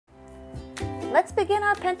Let's begin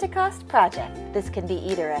our Pentecost project. This can be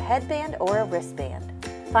either a headband or a wristband.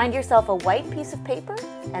 Find yourself a white piece of paper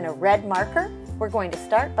and a red marker. We're going to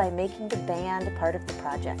start by making the band part of the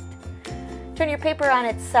project. Turn your paper on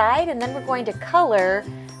its side, and then we're going to color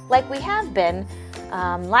like we have been,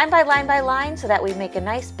 line by line by line, so that we make a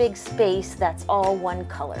nice big space that's all one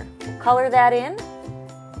color. We'll color that in.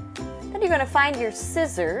 Then you're going to find your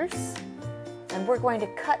scissors, and we're going to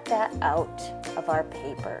cut that out of our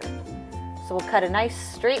paper. So we'll cut a nice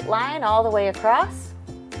straight line all the way across.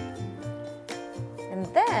 And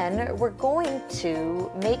then we're going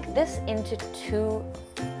to make this into two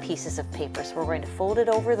pieces of paper. So we're going to fold it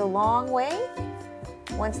over the long way.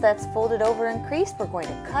 Once that's folded over and creased, we're going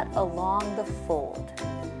to cut along the fold.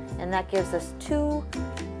 And that gives us two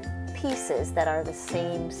pieces that are the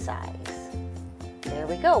same size. There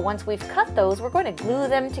we go. Once we've cut those, we're going to glue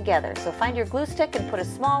them together. So find your glue stick and put a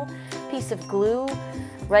small piece of glue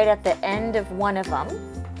right at the end of one of them,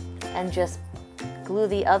 and just glue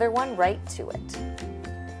the other one right to it.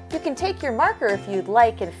 You can take your marker if you'd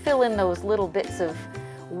like and fill in those little bits of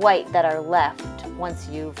white that are left once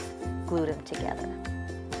you've glued them together.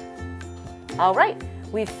 All right,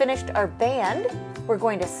 we've finished our band. We're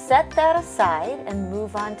going to set that aside and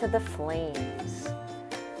move on to the flames.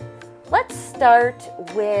 Let's start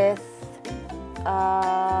with,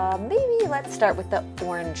 maybe let's start with the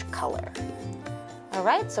orange color. All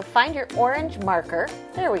right, so find your orange marker.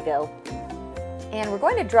 There we go. And we're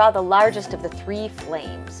going to draw the largest of the three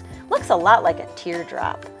flames. Looks a lot like a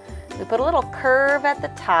teardrop. We put a little curve at the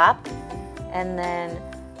top, and then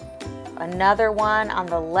another one on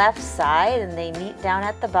the left side, and they meet down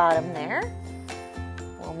at the bottom there.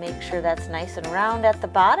 We'll make sure that's nice and round at the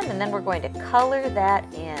bottom, and then we're going to color that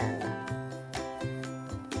in.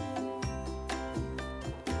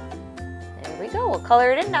 There we go, we'll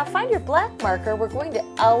color it in. Now find your black marker. We're going to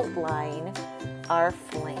outline our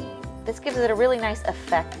flame. This gives it a really nice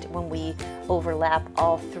effect when we overlap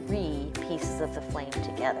all three pieces of the flame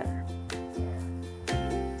together.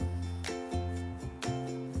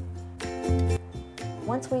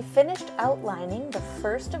 Once we've finished outlining the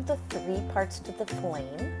first of the three parts to the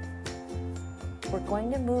flame, we're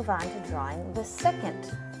going to move on to drawing the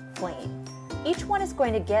second flame. Each one is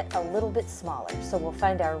going to get a little bit smaller. So we'll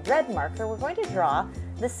find our red marker. We're going to draw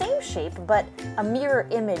the same shape, but a mirror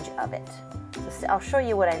image of it. So I'll show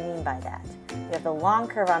you what I mean by that. We have the long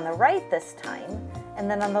curve on the right this time, and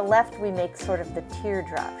then on the left we make sort of the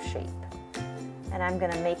teardrop shape. And I'm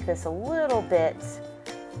going to make this a little bit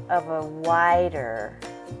of a wider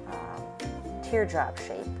teardrop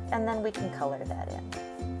shape, and then we can color that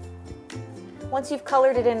in. Once you've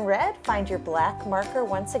colored it in red, find your black marker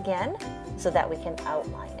once again so that we can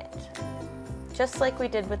outline it, just like we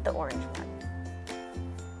did with the orange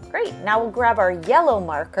one. Great, now we'll grab our yellow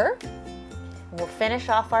marker, and we'll finish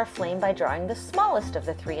off our flame by drawing the smallest of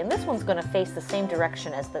the three, and this one's going to face the same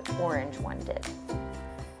direction as the orange one did.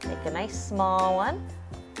 Make a nice small one,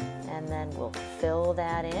 and then we'll fill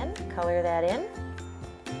that in, color that in,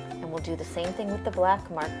 and we'll do the same thing with the black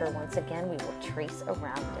marker. Once again, we will trace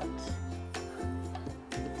around it.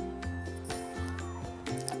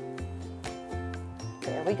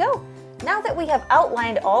 There we go. Now that we have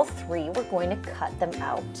outlined all three, we're going to cut them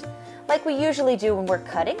out. Like we usually do when we're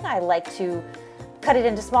cutting, I like to cut it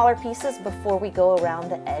into smaller pieces before we go around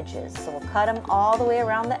the edges. So we'll cut them all the way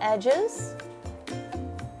around the edges.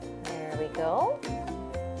 There we go.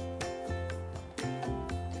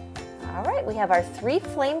 All right, we have our three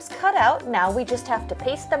flames cut out. Now we just have to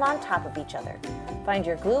paste them on top of each other. Find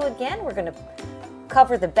your glue again. We're going to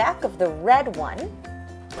cover the back of the red one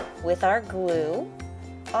with our glue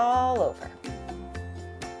all over.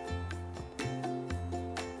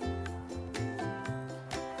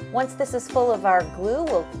 Once this is full of our glue,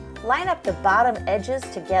 we'll line up the bottom edges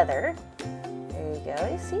together. There you go,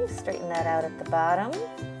 you see, straighten that out at the bottom.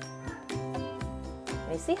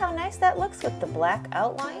 You see how nice that looks with the black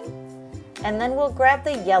outline? And then we'll grab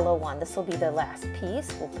the yellow one. This will be the last piece.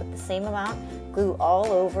 We'll put the same amount, glue all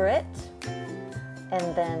over it,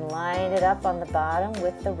 and then line it up on the bottom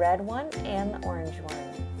with the red one and the orange one.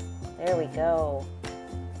 There we go.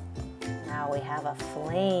 Now we have a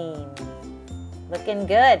flame. Looking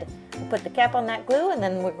good. We'll put the cap on that glue, and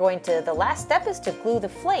then we're going to, the last step is to glue the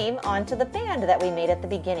flame onto the band that we made at the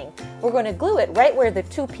beginning. We're going to glue it right where the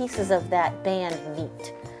two pieces of that band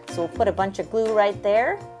meet. So we'll put a bunch of glue right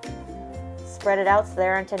there, spread it out so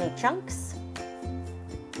there aren't any chunks.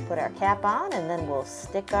 Put our cap on, and then we'll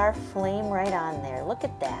stick our flame right on there. Look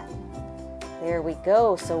at that. There we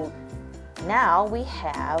go. So now we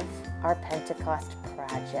have our Pentecost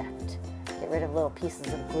project. Get rid of little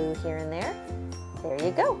pieces of glue here and there. There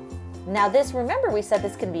you go. Now this, remember we said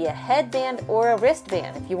this can be a headband or a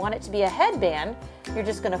wristband. If you want it to be a headband, you're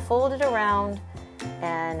just going to fold it around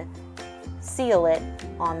and seal it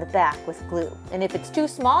on the back with glue. And if it's too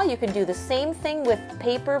small, you can do the same thing with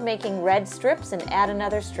paper, making red strips and add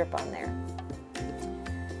another strip on there.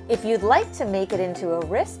 If you'd like to make it into a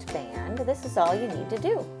wristband, this is all you need to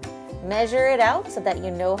do. Measure it out so that you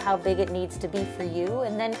know how big it needs to be for you,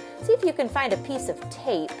 and then see if you can find a piece of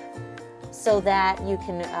tape so that you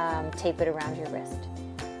can tape it around your wrist.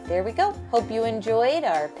 There we go. Hope you enjoyed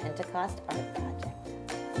our Pentecost art.